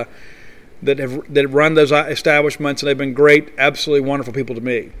that run those establishments, and they've been great, absolutely wonderful people to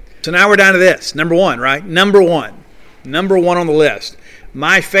me. So now we're down to this. Number 1, right? Number one on the list.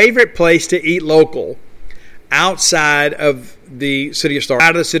 My favorite place to eat local outside of the city of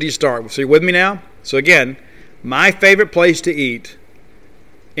Starkville. So you with me now? So again, my favorite place to eat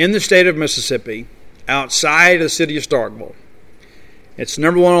in the state of Mississippi outside of the city of Starkville. It's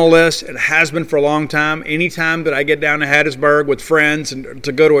number 1 on the list. It has been for a long time. Anytime that I get down to Hattiesburg with friends and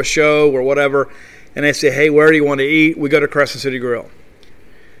to go to a show or whatever, and they say, "Hey, where do you want to eat?" We go to Crescent City Grill.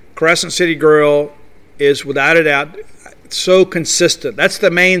 Crescent City Grill is without a doubt so consistent. That's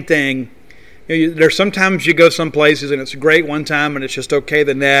the main thing. There's sometimes you go some places and it's great one time and it's just okay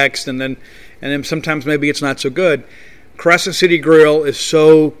the next, and then sometimes maybe it's not so good. Crescent City Grill is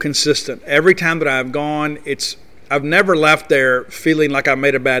so consistent. Every time that I've gone, I've never left there feeling like I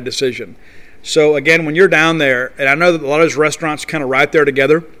made a bad decision. So again, when you're down there, and I know that a lot of those restaurants kind of right there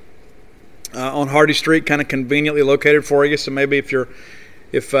together on Hardy Street, kind of conveniently located for you. So maybe if you're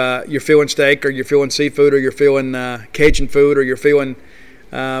feeling steak, or you're feeling seafood, or you're feeling Cajun food, or you're feeling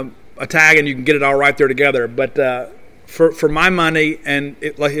a tag and you can get it all right there together. But for my money, and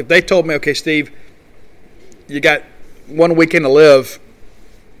like if they told me, okay, Steve, you got 1 weekend to live,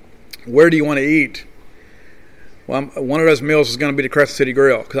 where do you want to eat? Well, one of those meals is going to be the Crescent City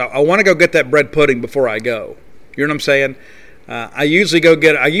Grill because I want to go get that bread pudding before I go. You know what I'm saying? I usually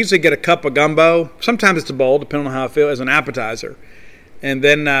get a cup of gumbo. Sometimes it's a bowl, depending on how I feel, as an appetizer. And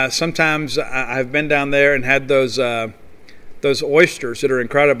then sometimes I've been down there and had those oysters that are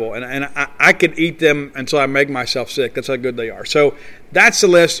incredible. And I could eat them until I make myself sick. That's how good they are. So that's the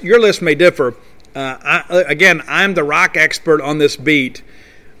list. Your list may differ. I'm the rock expert on this beat.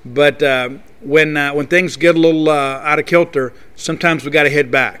 But when things get a little out of kilter, sometimes we got to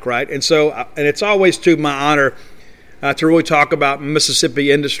hit back, right? And so, and it's always to my honor to really talk about Mississippi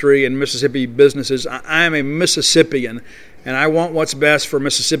industry and Mississippi businesses. I am a Mississippian, and I want what's best for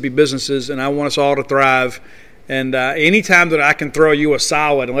Mississippi businesses, and I want us all to thrive. And anytime that I can throw you a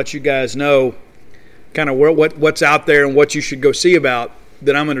solid and let you guys know kind of what's out there and what you should go see about,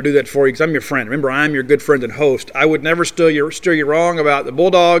 then I'm going to do that for you because I'm your friend. Remember, I'm your good friend and host. I would never steer you wrong about the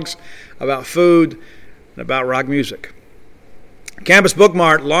Bulldogs, about food, and about rock music. Campus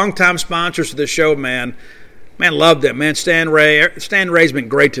Bookmart, longtime sponsors of this show, man. Man, love them, man. Stan Ray's been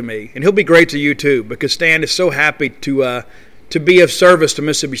great to me, and he'll be great to you too because Stan is so happy to be of service to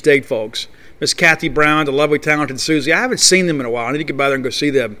Mississippi State folks. Miss Kathy Brown, the lovely, talented Susie. I haven't seen them in a while. I need to get by there and go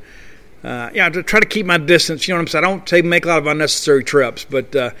see them. To try to keep my distance, you know what I'm saying? I don't make a lot of unnecessary trips,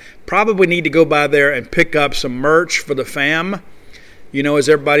 but probably need to go by there and pick up some merch for the fam, as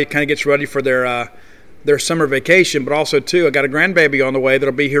everybody kind of gets ready for their summer vacation. But also, too, I got a grandbaby on the way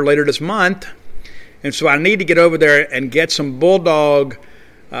that'll be here later this month, and so I need to get over there and get some Bulldog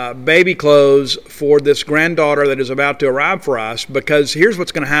baby clothes for this granddaughter that is about to arrive for us, because here's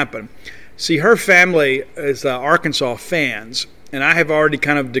what's going to happen. See, her family is Arkansas fans, and I have already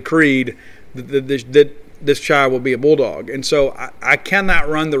kind of decreed that this child will be a Bulldog. And so I cannot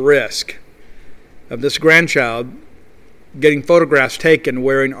run the risk of this grandchild getting photographs taken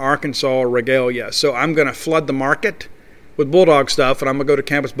wearing Arkansas regalia. So I'm going to flood the market with Bulldog stuff, and I'm going to go to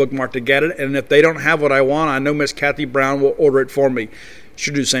Campus Bookmart to get it. And if they don't have what I want, I know Miss Kathy Brown will order it for me.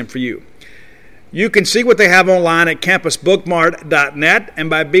 She'll do the same for you. You can see what they have online at campusbookmart.net, and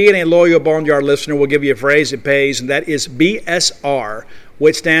by being a loyal Boneyard listener, we'll give you a phrase that pays, and that is BSR,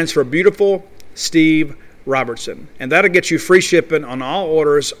 which stands for Beautiful Steve Robertson. And that'll get you free shipping on all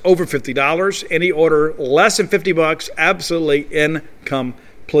orders over $50. Any order less than $50, absolutely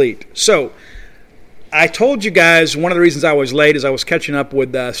incomplete. So, I told you guys one of the reasons I was late is I was catching up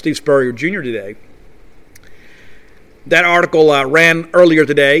with Steve Spurrier Jr. today. That article ran earlier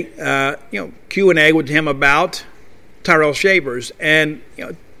today, Q&A with him about Tyrell Shavers. And,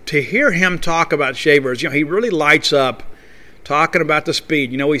 to hear him talk about Shavers, he really lights up talking about the speed.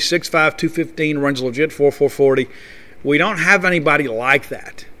 He's 6'5", 215, runs legit 4.40. We don't have anybody like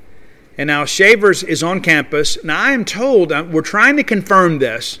that. And now Shavers is on campus. Now, I am told, we're trying to confirm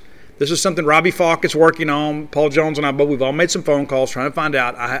this. This is something Robbie Falk is working on. Paul Jones and I, but we've all made some phone calls trying to find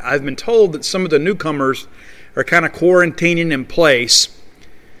out. I've been told that some of the newcomers are kind of quarantining in place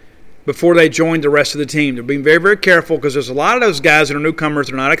before they join the rest of the team. They're being very, very careful because there's a lot of those guys that are newcomers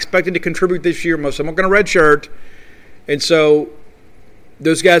that are not expected to contribute this year. Most of them are going to redshirt. And so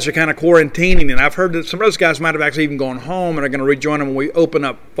those guys are kind of quarantining. And I've heard that some of those guys might have actually even gone home and are going to rejoin them when we open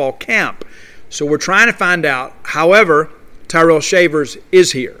up fall camp. So we're trying to find out. However, Tyrell Shavers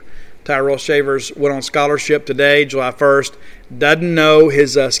is here. Tyrell Shavers went on scholarship today, July 1st. Doesn't know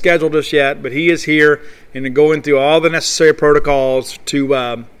his schedule just yet, but he is here and going through all the necessary protocols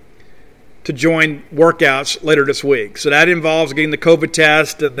to join workouts later this week. So that involves getting the COVID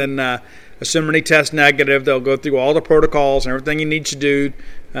test, and then assuming he tests negative, they'll go through all the protocols and everything he needs to do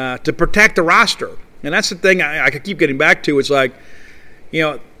to protect the roster. And that's the thing I could keep getting back to. It's like,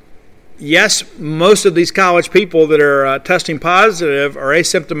 yes, most of these college people that are testing positive are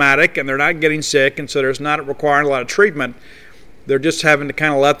asymptomatic and they're not getting sick, and so there's not requiring a lot of treatment. They're just having to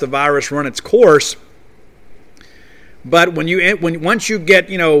kind of let the virus run its course. But once you get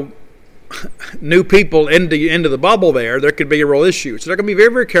new people into the bubble, there could be a real issue. So they're going to be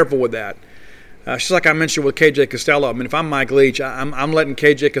very, very careful with that. Just like I mentioned with KJ Costello. I mean, if I'm Mike Leach, I'm letting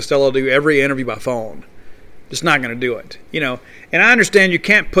KJ Costello do every interview by phone. Just not going to do it, And I understand you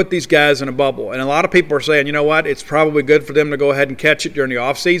can't put these guys in a bubble. And a lot of people are saying, you know what, it's probably good for them to go ahead and catch it during the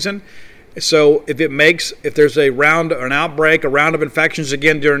off season. So if there's a round or an outbreak, a round of infections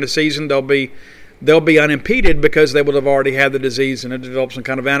again during the season, they'll be unimpeded because they would have already had the disease and have developed some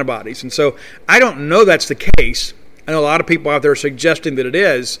kind of antibodies. And so I don't know that's the case. I know a lot of people out there suggesting that it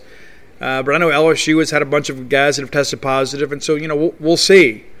is. But I know LSU has had a bunch of guys that have tested positive. And so, we'll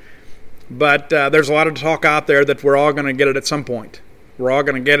see. But there's a lot of talk out there that we're all going to get it at some point. We're all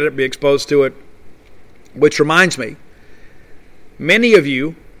going to get it, be exposed to it. Which reminds me, many of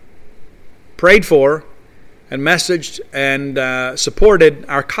you prayed for and messaged and supported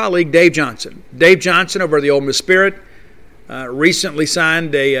our colleague Dave Johnson. Dave Johnson over at the Ole Miss Spirit recently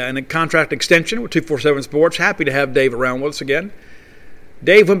signed a contract extension with 247 Sports. Happy to have Dave around with us again.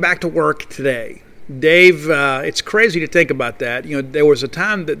 Dave went back to work today. Dave, it's crazy to think about that. There was a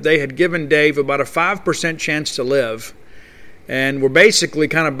time that they had given Dave about a 5% chance to live, and were basically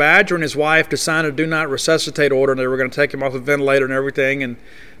kind of badgering his wife to sign a do not resuscitate order, and they were going to take him off the ventilator and everything, and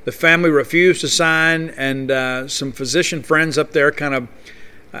the family refused to sign, and some physician friends up there kind of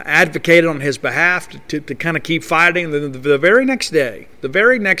advocated on his behalf to kind of keep fighting. The very next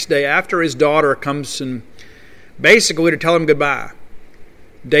day after his daughter comes and basically to tell him goodbye,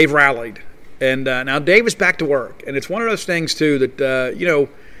 Dave rallied. And now Dave is back to work. And it's one of those things, too, that,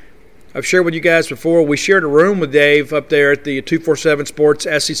 I've shared with you guys before. We shared a room with Dave up there at the 247 Sports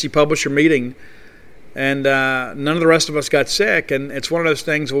SEC Publisher meeting. And none of the rest of us got sick. And it's one of those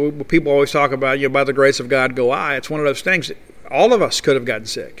things where people always talk about, by the grace of God go I. It's one of those things. All of us could have gotten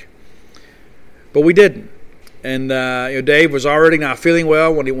sick. But we didn't. And Dave was already not feeling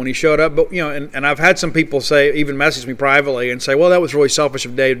well when he showed up. But and I've had some people even message me privately and say, well, that was really selfish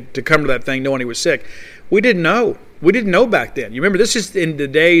of Dave to come to that thing knowing he was sick. We didn't know. We didn't know back then. You remember, this is in the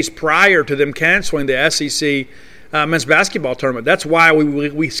days prior to them canceling the SEC men's basketball tournament. That's why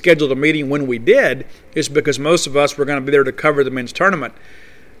we scheduled a meeting when we did, is because most of us were going to be there to cover the men's tournament.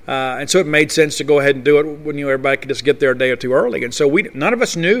 And so it made sense to go ahead and do it when everybody could just get there a day or two early. And so none of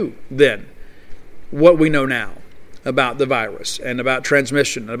us knew then what we know now about the virus and about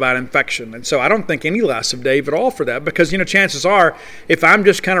transmission and about infection. And so I don't think any less of Dave at all for that, because, chances are, if I'm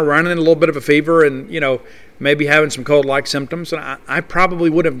just kind of running a little bit of a fever and, maybe having some cold-like symptoms, I probably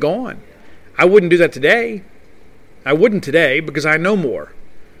would have gone. I wouldn't do that today. I wouldn't today because I know more.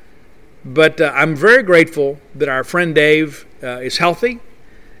 But I'm very grateful that our friend Dave is healthy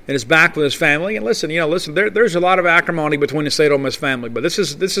and is back with his family. And listen, there's a lot of acrimony between the State Ole Miss family, but this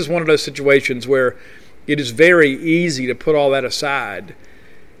is one of those situations where it is very easy to put all that aside,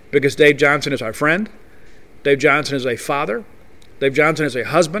 because Dave Johnson is our friend. Dave Johnson is a father. Dave Johnson is a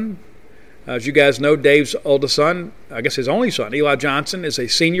husband. As you guys know, Dave's oldest son, I guess his only son, Eli Johnson, is a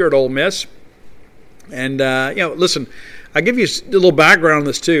senior at Ole Miss. And, listen, I'll give you a little background on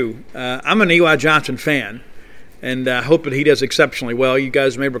this too. I'm an Eli Johnson fan, and I hope that he does exceptionally well. You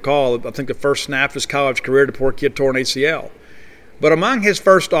guys may recall, I think the first snap of his college career, the poor kid tore an ACL. But among his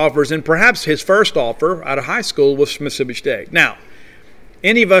first offers, and perhaps his first offer out of high school, was Mississippi State. Now,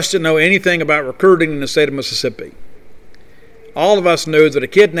 any of us that know anything about recruiting in the state of Mississippi, all of us knew that a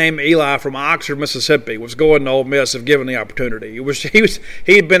kid named Eli from Oxford, Mississippi, was going to Ole Miss if given the opportunity.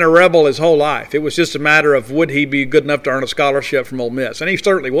 He had been a rebel his whole life. It was just a matter of would he be good enough to earn a scholarship from Ole Miss, and he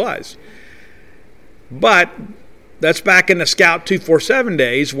certainly was. But that's back in the Scout 247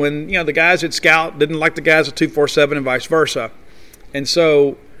 days when the guys at Scout didn't like the guys at 247 and vice versa. And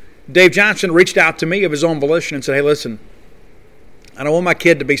so Dave Johnson reached out to me of his own volition and said, hey, listen, I don't want my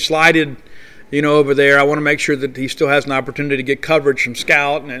kid to be slighted, over there. I want to make sure that he still has an opportunity to get coverage from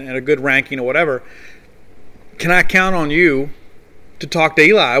Scout and a good ranking or whatever. Can I count on you to talk to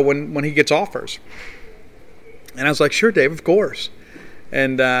Eli when he gets offers? And I was like, sure, Dave, of course.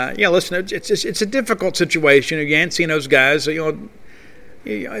 And, listen, it's a difficult situation. Again, seeing those guys,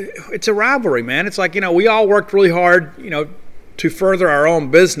 it's a rivalry, man. It's like, we all worked really hard, to further our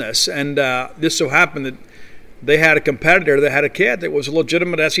own business. And this so happened that they had a competitor that had a kid that was a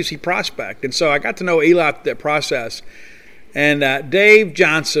legitimate SEC prospect. And so I got to know Eli through that process. And Dave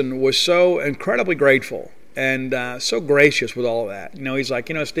Johnson was so incredibly grateful and so gracious with all of that. He's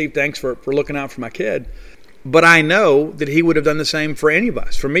like, Steve, thanks for looking out for my kid. But I know that he would have done the same for any of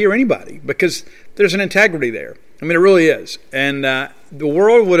us, for me or anybody, because there's an integrity there. I mean, it really is. And the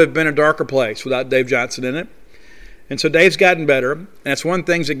world would have been a darker place without Dave Johnson in it. And so Dave's gotten better, and it's one of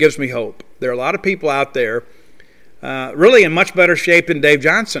the things that gives me hope. There are a lot of people out there really in much better shape than Dave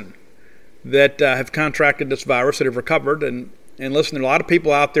Johnson that have contracted this virus, that have recovered. And listen, there are a lot of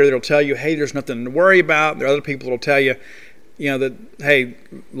people out there that will tell you, hey, there's nothing to worry about. There are other people that will tell you, that, hey,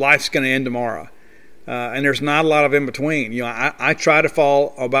 life's going to end tomorrow. And there's not a lot of in between. I try to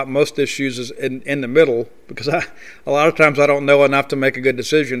fall about most issues in the middle, because a lot of times I don't know enough to make a good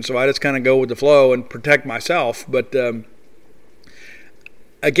decision, so I just kind of go with the flow and protect myself. But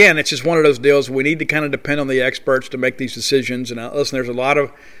again, it's just one of those deals. We need to kind of depend on the experts to make these decisions. And listen, there's a lot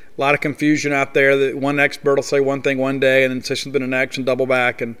of confusion out there that one expert will say one thing one day and then say something the next and double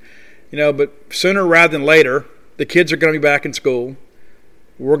back. And but sooner rather than later, the kids are going to be back in school.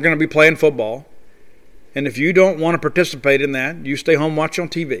 we're going to be playing football. And if you don't want to participate in that, you stay home, watch on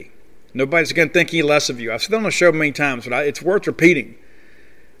TV. Nobody's going to think any less of you. I've said it on the show many times, but it's worth repeating.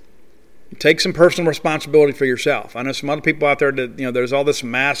 Take some personal responsibility for yourself. I know some other people out there that, there's all this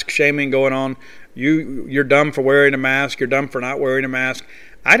mask shaming going on. You're dumb for wearing a mask. You're dumb for not wearing a mask.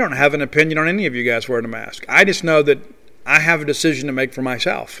 I don't have an opinion on any of you guys wearing a mask. I just know that I have a decision to make for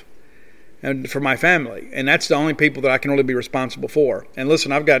myself and for my family. And that's the only people that I can really be responsible for. And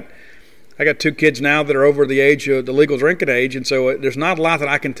listen, I got 2 kids now that are over the age of the legal drinking age, and so there's not a lot that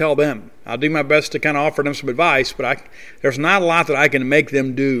I can tell them. I'll do my best to kind of offer them some advice, but there's not a lot that I can make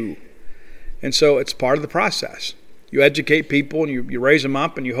them do. And so it's part of the process. You educate people and you raise them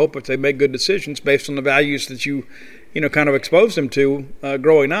up, and you hope that they make good decisions based on the values that you kind of expose them to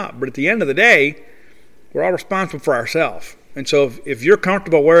growing up. But at the end of the day, we're all responsible for ourselves. And so if you're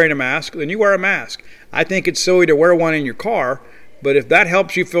comfortable wearing a mask, then you wear a mask. I think it's silly to wear one in your car, but if that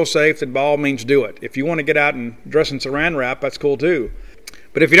helps you feel safe, then by all means do it. If you want to get out and dress in saran wrap, that's cool too.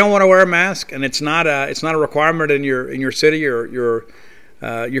 But if you don't want to wear a mask and it's not a requirement in your city or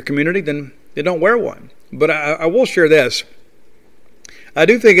your community, then don't wear one. But I will share this. I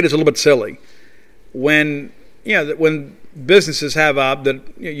do think it is a little bit silly when businesses have up that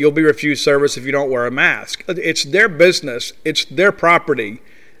you'll be refused service if you don't wear a mask. It's their business. It's their property.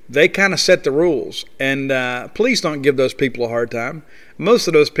 They kind of set the rules. And please don't give those people a hard time. Most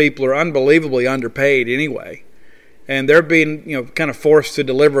of those people are unbelievably underpaid anyway. And they're being kind of forced to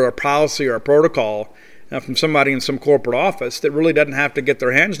deliver a policy or a protocol from somebody in some corporate office that really doesn't have to get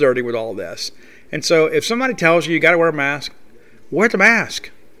their hands dirty with all this. And so if somebody tells you got to wear a mask, wear the mask.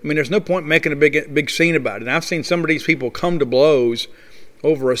 I mean, there's no point making a big scene about it. And I've seen some of these people come to blows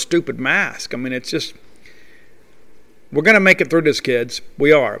over a stupid mask. I mean, it's just, we're going to make it through this, kids.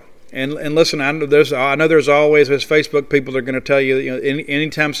 We are. And listen, I know there's always those Facebook people that are going to tell you,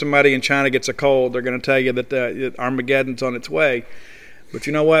 anytime somebody in China gets a cold, they're going to tell you that Armageddon's on its way. But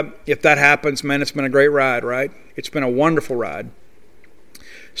you know what? If that happens, man, it's been a great ride, right? It's been a wonderful ride.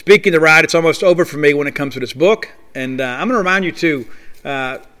 Speaking of the ride, it's almost over for me when it comes to this book. And I'm going to remind you, too,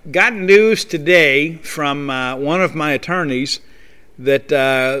 got news today from one of my attorneys that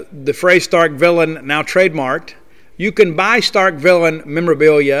the phrase Stark Villain now trademarked. You can buy Stark Villain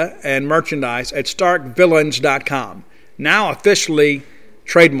memorabilia and merchandise at starkvillains.com. Now officially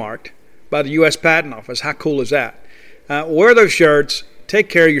trademarked by the U.S. Patent Office. How cool is that? Wear those shirts. Take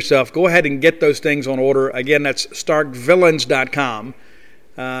care of yourself. Go ahead and get those things on order. Again, that's starkvillains.com.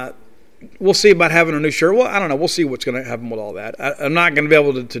 We'll see about having a new shirt. Well, I don't know. We'll see what's going to happen with all that. I'm not going to be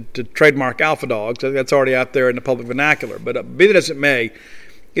able to trademark Alpha Dogs. That's already out there in the public vernacular. But be that as it may,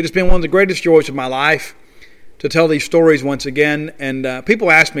 it has been one of the greatest joys of my life to tell these stories once again. And people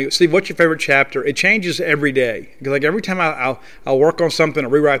ask me, Steve, what's your favorite chapter? It changes every day. Because like every time I'll work on something or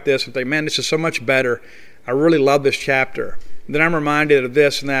rewrite this and think, man, this is so much better. I really love this chapter. And then I'm reminded of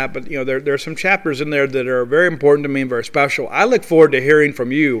this and that. But there are some chapters in there that are very important to me and very special. I look forward to hearing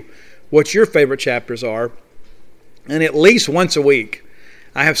from you what your favorite chapters are. And at least once a week,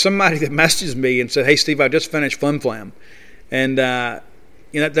 I have somebody that messages me and said, hey, Steve, I just finished Flim Flam. And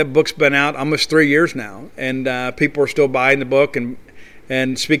that book's been out almost 3 years now, and people are still buying the book.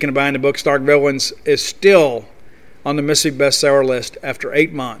 And speaking of buying the book, Stark Villains is still on the Mississippi bestseller list after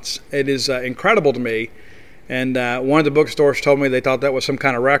 8 months. It is incredible to me. And one of the bookstores told me they thought that was some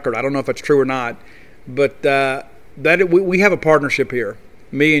kind of record. I don't know if it's true or not, but we have a partnership here,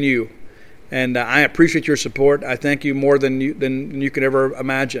 me and you. And I appreciate your support. I thank you more than you could ever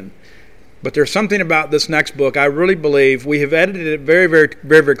imagine. But there's something about this next book. I really believe we have edited it very, very,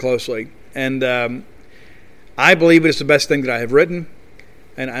 very, very closely. And I believe it is the best thing that I have written.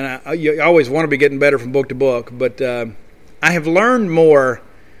 And you always want to be getting better from book to book. But I have learned more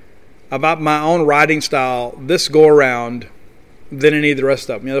about my own writing style this go-around than any of the rest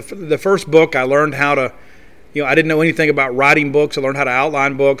of them. The first book, I learned how to, I didn't know anything about writing books. I learned how to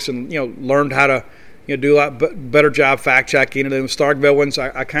outline books and, learned how to do a lot better job fact-checking. And then with Stark Villains,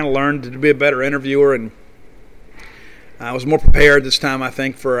 I kind of learned to be a better interviewer, and I was more prepared this time, I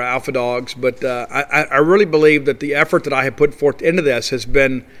think, for Alpha Dogs. But I really believe that the effort that I have put forth into this has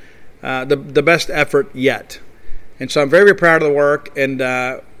been the best effort yet. And so I'm very, very proud of the work,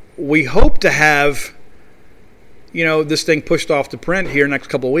 and we hope to have, this thing pushed off to print here next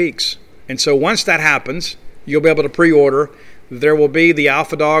couple of weeks. And so once that happens, you'll be able to pre-order. There will be the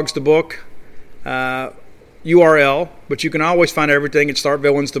Alpha Dogs, the book, URL, but you can always find everything at Stark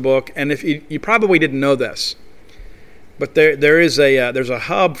Villains, the book. And if you probably didn't know this, but there's a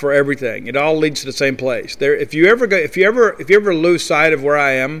hub for everything. It all leads to the same place. If you ever lose sight of where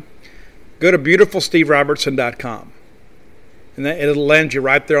I am, go to beautifulsteverobertson.com. And it'll land you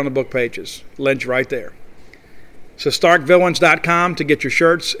right there on the book pages. Land you right there. So StarkVillains.com to get your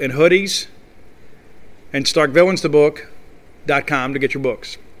shirts and hoodies. And StarkVillainsTheBook.com to get your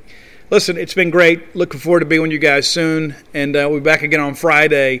books. Listen, it's been great. Looking forward to being with you guys soon. And we'll be back again on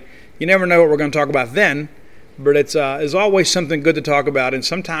Friday. You never know what we're going to talk about then. But it's always something good to talk about. And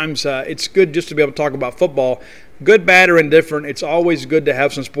sometimes it's good just to be able to talk about football. Good, bad, or indifferent. It's always good to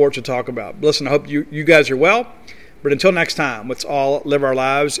have some sports to talk about. Listen, I hope you guys are well. But until next time, let's all live our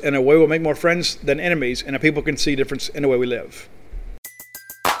lives in a way we'll make more friends than enemies, and that people can see difference in the way we live.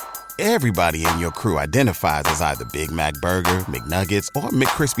 Everybody in your crew identifies as either Big Mac Burger, McNuggets, or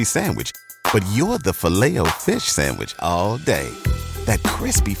McCrispy Sandwich. But you're the Filet-O-Fish Sandwich all day. That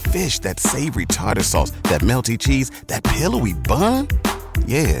crispy fish, that savory tartar sauce, that melty cheese, that pillowy bun.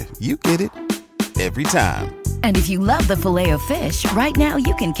 Yeah, you get it. Every time. And if you love the Filet-O-Fish, right now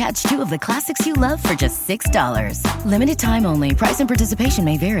you can catch 2 of the classics you love for just $6. Limited time only. Price and participation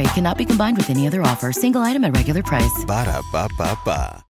may vary. Cannot be combined with any other offer. Single item at regular price. Ba-da-ba-ba-ba.